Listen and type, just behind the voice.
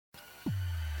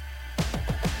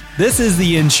This is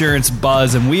the Insurance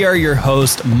Buzz, and we are your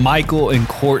hosts, Michael and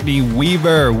Courtney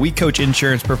Weaver. We coach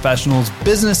insurance professionals,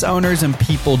 business owners, and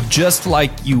people just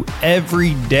like you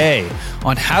every day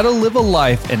on how to live a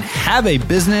life and have a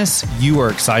business you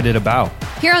are excited about.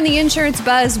 Here on the Insurance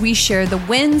Buzz, we share the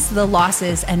wins, the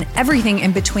losses, and everything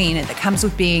in between that comes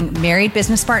with being married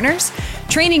business partners,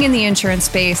 training in the insurance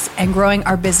space, and growing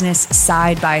our business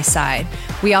side by side.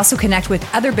 We also connect with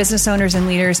other business owners and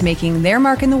leaders making their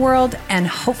mark in the world and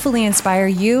hopefully inspire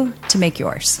you to make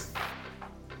yours.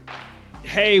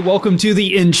 Hey, welcome to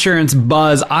the Insurance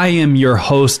Buzz. I am your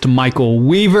host, Michael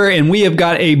Weaver, and we have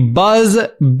got a buzz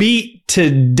beat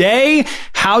today: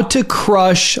 how to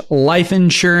crush life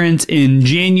insurance in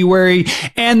January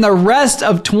and the rest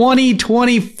of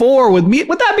 2024. With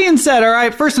that being said, all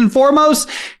right, first and foremost,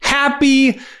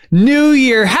 Happy New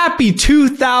Year. Happy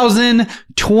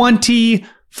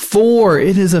 2024.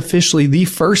 It is officially the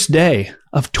first day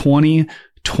of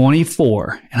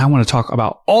 2024. And I want to talk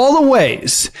about all the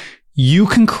ways you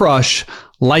can crush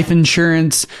life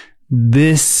insurance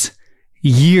this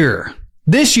year.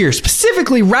 This year,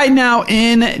 specifically right now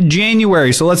in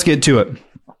January. So let's get to it.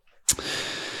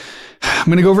 I'm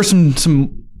going to go over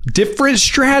some different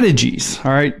strategies.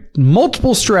 All right.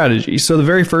 Multiple strategies. So the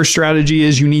very first strategy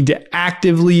is you need to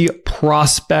actively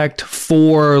prospect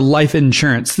for life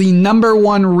insurance. The number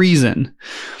one reason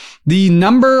that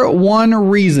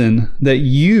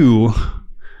you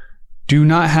do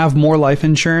not have more life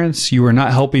insurance, you are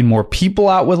not helping more people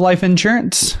out with life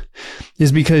insurance,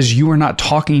 is because you are not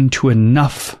talking to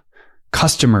enough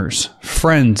customers,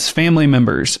 friends, family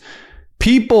members,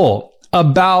 people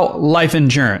about life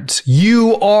insurance.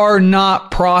 You are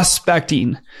not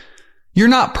prospecting. You're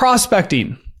not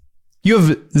prospecting. You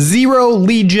have zero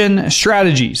lead gen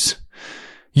strategies.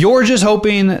 You're just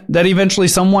hoping that eventually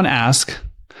someone asks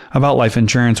about life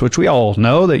insurance, which we all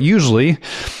know that usually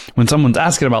when someone's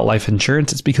asking about life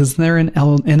insurance, it's because they're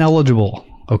ineligible.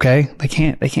 Okay. They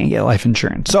can't get life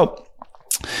insurance. So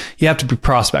you have to be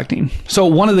prospecting. So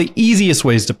one of the easiest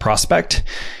ways to prospect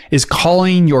is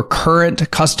calling your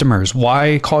current customers.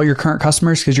 Why call your current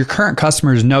customers? Because your current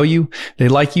customers know you, they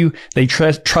like you, they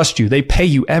trust you. They pay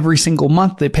you every single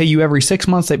month. They pay you every 6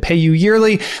 months. They pay you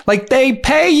yearly. Like they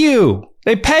pay you.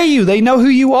 They pay you. They know who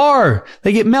you are.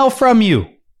 They get mail from you.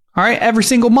 All right. Every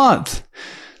single month.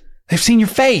 They've seen your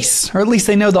face, or at least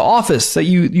they know the office that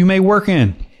you may work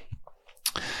in.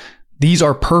 These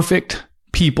are perfect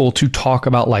people to talk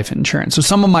about life insurance. So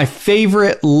some of my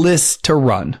favorite lists to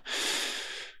run: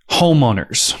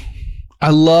 homeowners.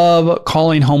 I love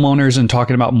calling homeowners and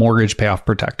talking about mortgage payoff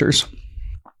protectors.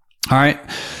 All right.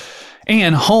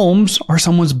 And homes are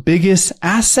someone's biggest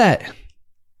asset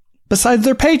besides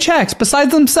their paychecks,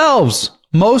 besides themselves.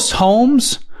 Most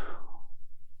homes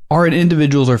are an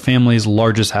individual's or family's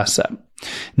largest asset.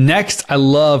 Next, I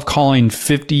love calling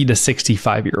 50 to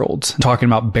 65-year-olds, talking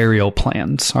about burial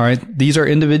plans. All right. These are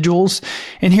individuals.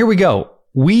 And here we go.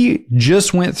 We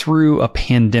just went through a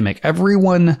pandemic.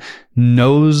 Everyone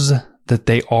knows that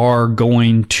they are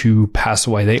going to pass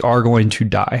away. They are going to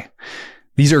die.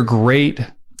 These are great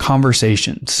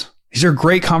conversations. These are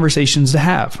great conversations to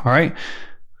have. All right.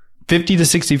 50 to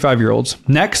 65-year-olds.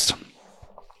 Next,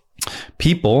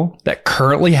 people that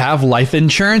currently have life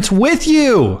insurance with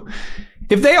you.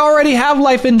 If they already have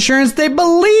life insurance, they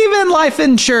believe in life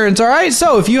insurance. All right.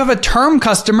 So if you have a term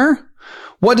customer,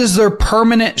 what does their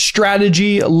permanent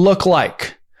strategy look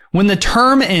like? When the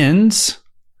term ends,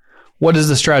 what does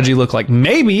the strategy look like?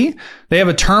 Maybe they have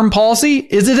a term policy.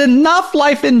 Is it enough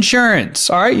life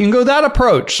insurance? All right. You can go that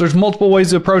approach. There's multiple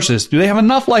ways to approach this. Do they have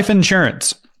enough life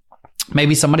insurance?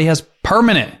 Maybe somebody has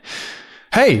permanent.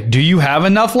 Hey, do you have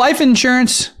enough life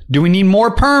insurance? Do we need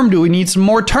more perm? Do we need some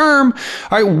more term?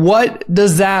 All right. What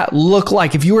does that look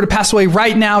like? If you were to pass away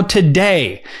right now,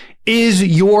 today, is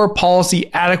your policy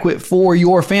adequate for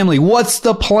your family? What's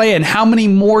the plan? How many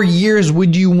more years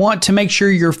would you want to make sure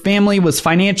your family was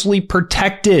financially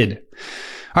protected?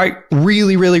 All right.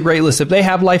 Really, really great list. If they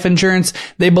have life insurance,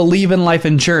 they believe in life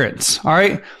insurance. All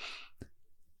right.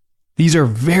 These are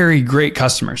very great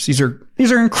customers. These are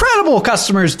incredible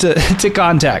customers to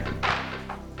contact.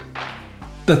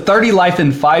 The 30 Life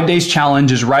in 5 Days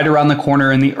Challenge is right around the corner,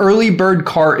 and the early bird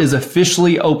cart is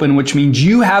officially open, which means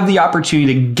you have the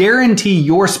opportunity to guarantee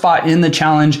your spot in the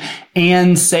challenge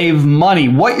and save money.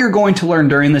 What you're going to learn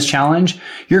during this challenge,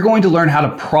 you're going to learn how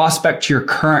to prospect to your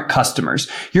current customers.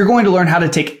 You're going to learn how to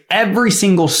take every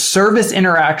single service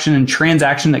interaction and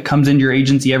transaction that comes into your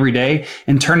agency every day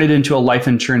and turn it into a life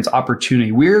insurance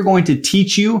opportunity. We're going to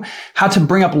teach you how to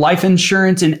bring up life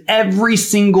insurance in every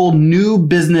single new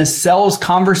business sales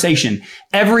conversation.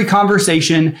 Every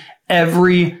conversation,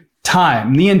 every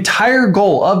time. The entire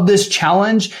goal of this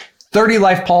challenge, 30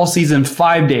 life policies in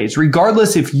 5 days,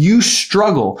 regardless if you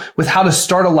struggle with how to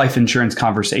start a life insurance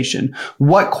conversation,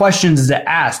 what questions to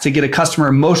ask to get a customer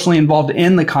emotionally involved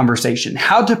in the conversation,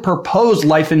 how to propose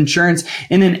life insurance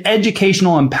in an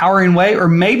educational, empowering way, or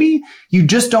maybe you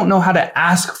just don't know how to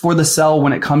ask for the sell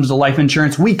when it comes to life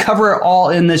insurance. We cover it all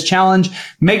in this challenge.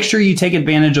 Make sure you take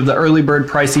advantage of the early bird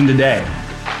pricing today.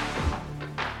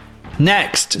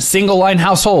 Next, single line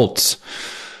households.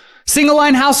 Single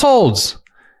line households.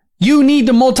 You need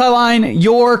to multi-line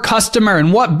your customer,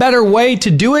 and what better way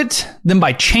to do it than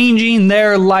by changing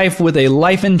their life with a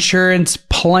life insurance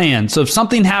plan. So if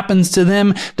something happens to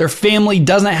them, their family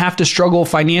doesn't have to struggle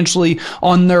financially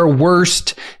on their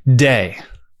worst day.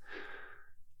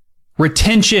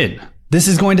 Retention. This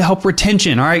is going to help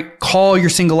retention. All right. Call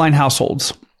your single line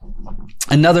households.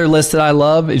 Another list that I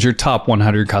love is your top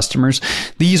 100 customers.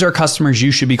 These are customers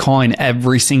you should be calling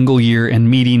every single year and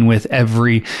meeting with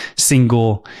every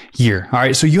single year. All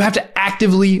right. So you have to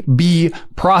actively be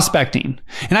prospecting.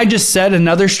 And I just said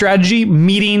another strategy,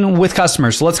 meeting with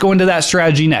customers. So let's go into that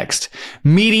strategy next.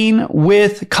 Meeting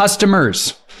with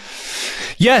customers.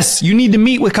 Yes, you need to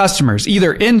meet with customers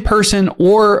either in person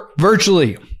or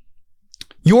virtually.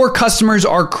 Your customers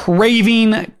are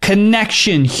craving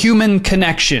connection, human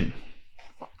connection.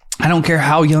 I don't care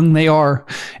how young they are.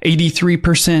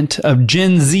 83% of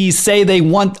Gen Z say they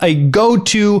want a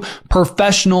go-to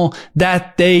professional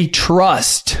that they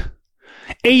trust.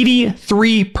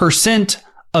 83%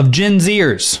 of Gen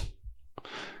Zers.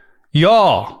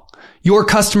 Y'all, your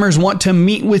customers want to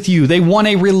meet with you. They want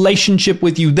a relationship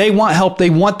with you. They want help.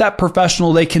 They want that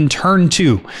professional they can turn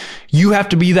to. You have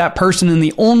to be that person, and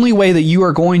the only way that you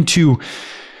are going to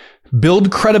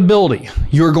build credibility,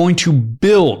 you're going to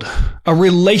build a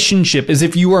relationship, is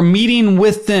if you are meeting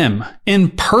with them in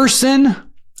person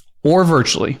or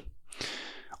virtually.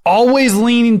 Always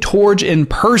leaning towards in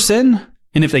person.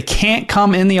 And if they can't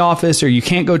come in the office or you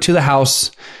can't go to the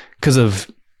house because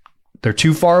of they're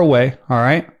too far away, all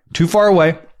right? Too far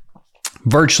away,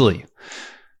 virtually.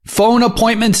 Phone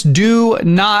appointments do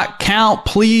not count.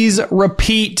 Please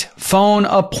repeat. Phone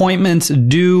appointments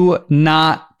do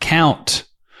not count.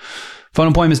 Phone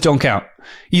appointments don't count.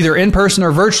 Either in person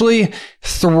or virtually,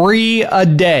 3 a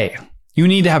day. You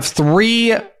need to have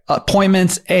 3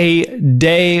 appointments a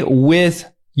day with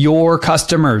your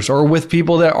customers or with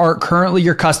people that aren't currently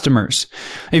your customers.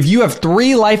 If you have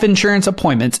 3 life insurance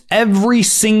appointments every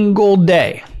single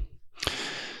day,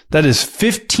 that is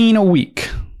 15 a week.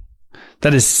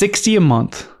 That is 60 a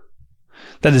month.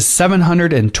 That is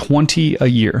 720 a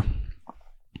year.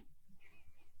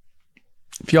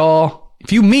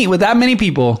 If you meet with that many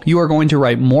people, you are going to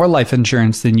write more life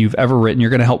insurance than you've ever written. You're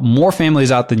going to help more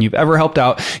families out than you've ever helped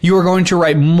out. You are going to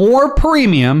write more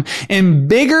premium and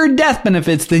bigger death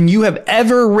benefits than you have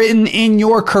ever written in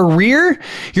your career.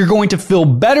 You're going to feel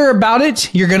better about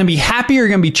it. You're going to be happy. You're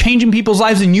going to be changing people's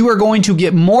lives, and you are going to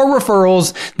get more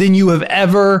referrals than you have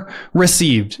ever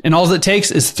received. And all it takes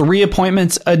is 3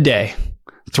 appointments a day.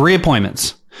 3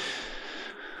 appointments.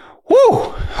 Woo!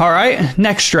 All right.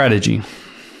 Next strategy.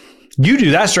 You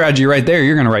do that strategy right there,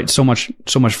 you're going to write so much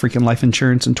freaking life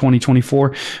insurance in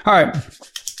 2024. All right.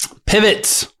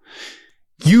 Pivots.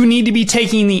 You need to be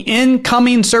taking the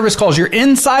incoming service calls. Your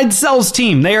inside sales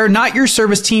team. They are not your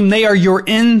service team. They are your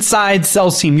inside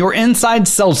sales team. Your inside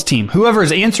sales team. Whoever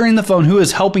is answering the phone, who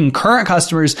is helping current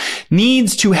customers,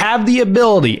 needs to have the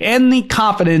ability and the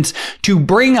confidence to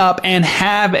bring up and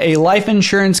have a life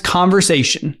insurance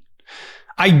conversation.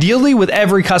 Ideally with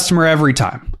every customer every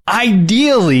time.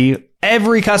 Ideally,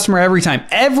 every customer every time.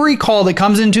 Every call that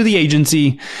comes into the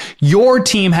agency, your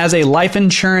team has a life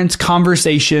insurance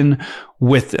conversation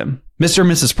with them. Mr.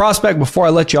 and Mrs. Prospect, before I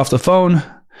let you off the phone,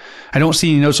 I don't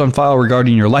see any notes on file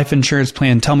regarding your life insurance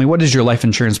plan. Tell me, what does your life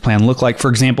insurance plan look like? For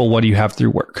example, what do you have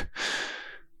through work?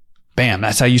 Bam,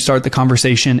 that's how you start the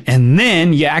conversation. And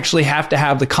then you actually have to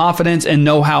have the confidence and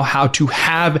know-how how to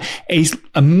have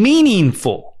a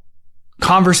meaningful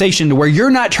conversation to where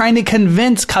you're not trying to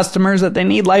convince customers that they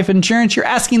need life insurance. You're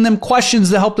asking them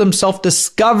questions to help them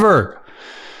self-discover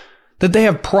that they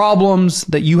have problems,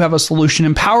 that you have a solution.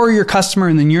 Empower your customer,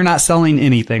 and then you're not selling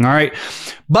anything. All right.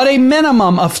 But a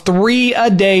minimum of 3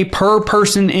 a day per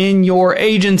person in your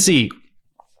agency.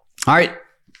 All right.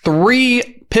 3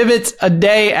 pivots a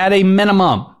day at a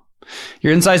minimum.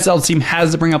 Your inside sales team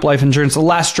has to bring up life insurance. The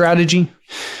last strategy,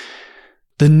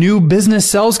 the new business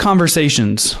sales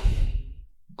conversations.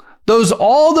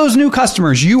 All those new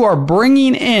customers you are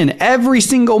bringing in every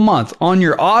single month on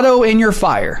your auto and your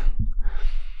fire.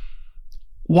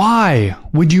 Why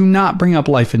would you not bring up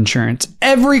life insurance?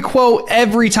 Every quote,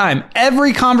 every time,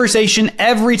 every conversation,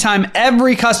 every time,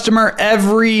 every customer,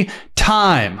 every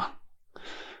time.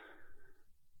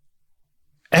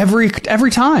 Every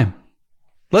time.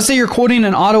 Let's say you're quoting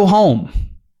an auto home.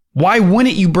 Why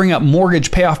wouldn't you bring up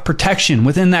mortgage payoff protection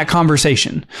within that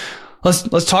conversation?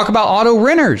 Let's talk about auto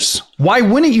renters. Why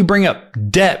wouldn't you bring up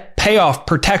debt payoff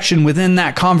protection within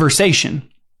that conversation?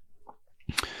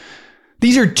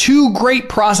 These are two great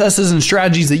processes and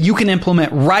strategies that you can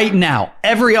implement right now.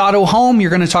 Every auto home,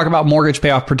 you're going to talk about mortgage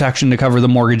payoff protection to cover the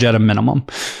mortgage at a minimum.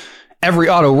 Every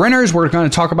auto renters, we're going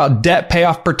to talk about debt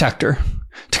payoff protector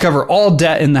to cover all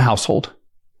debt in the household.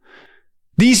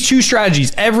 These two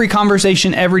strategies, every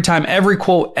conversation, every time, every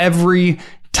quote, every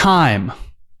time,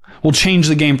 will change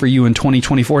the game for you in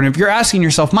 2024. And if you're asking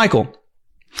yourself, Michael,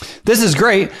 this is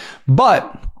great,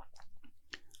 but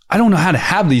I don't know how to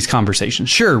have these conversations.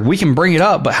 Sure, we can bring it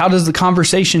up, but how does the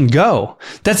conversation go?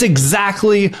 That's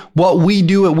exactly what we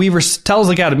do at Weaver Sales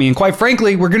Academy. And quite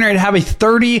frankly, we're going to have a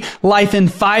 30 Life in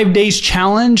 5 Days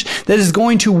challenge that is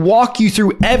going to walk you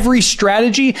through every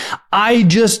strategy I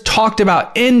just talked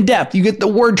about in depth. You get the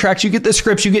word tracks, you get the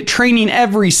scripts, you get training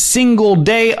every single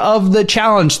day of the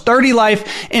challenge. 30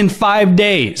 Life in 5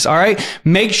 days. All right.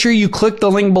 Make sure you click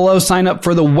the link below, sign up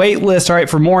for the wait list. All right.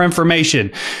 For more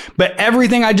information. But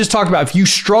everything I just talked about, if you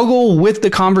struggle with the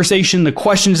conversation, the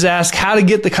questions asked, how to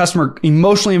get the customer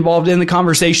emotionally involved in the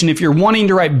conversation, if you're wanting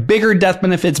to write bigger death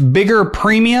benefits, bigger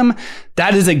premium,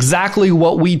 that is exactly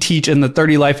what we teach in the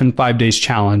 30 Life in 5 Days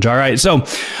challenge. All right. So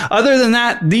other than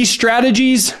that, these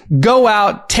strategies, go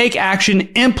out, take action,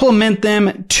 implement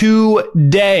them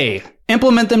today.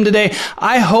 Implement them today.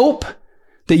 I hope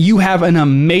that you have an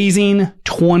amazing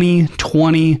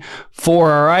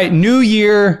 2024. All right. New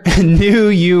year, new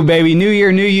you, baby. New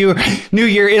year, new you, new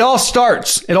year. It all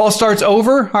starts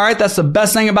over. All right. That's the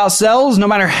best thing about sales. No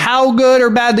matter how good or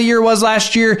bad the year was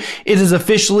last year, it is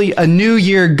officially a new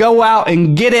year. Go out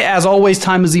and get it. As always,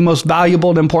 time is the most valuable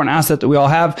and important asset that we all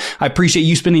have. I appreciate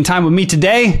you spending time with me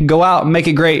today. Go out and make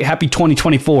it great. Happy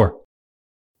 2024.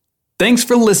 Thanks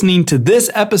for listening to this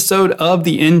episode of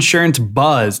The Insurance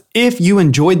Buzz. If you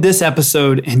enjoyed this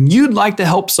episode and you'd like to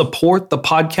help support the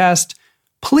podcast,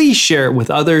 please share it with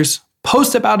others,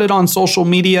 post about it on social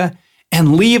media,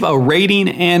 and leave a rating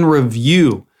and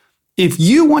review. If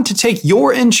you want to take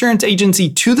your insurance agency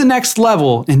to the next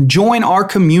level and join our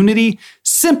community,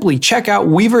 simply check out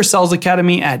Weaver Sales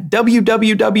Academy at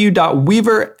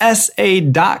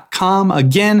www.weaversa.com.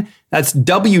 Again, that's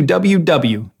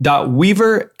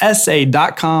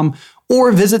www.weaversa.com,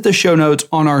 or visit the show notes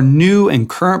on our new and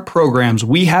current programs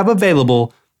we have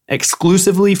available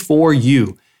exclusively for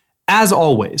you. As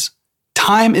always,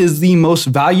 time is the most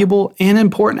valuable and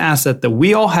important asset that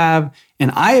we all have,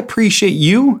 and I appreciate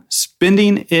you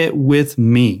spending it with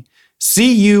me.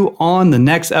 See you on the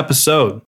next episode.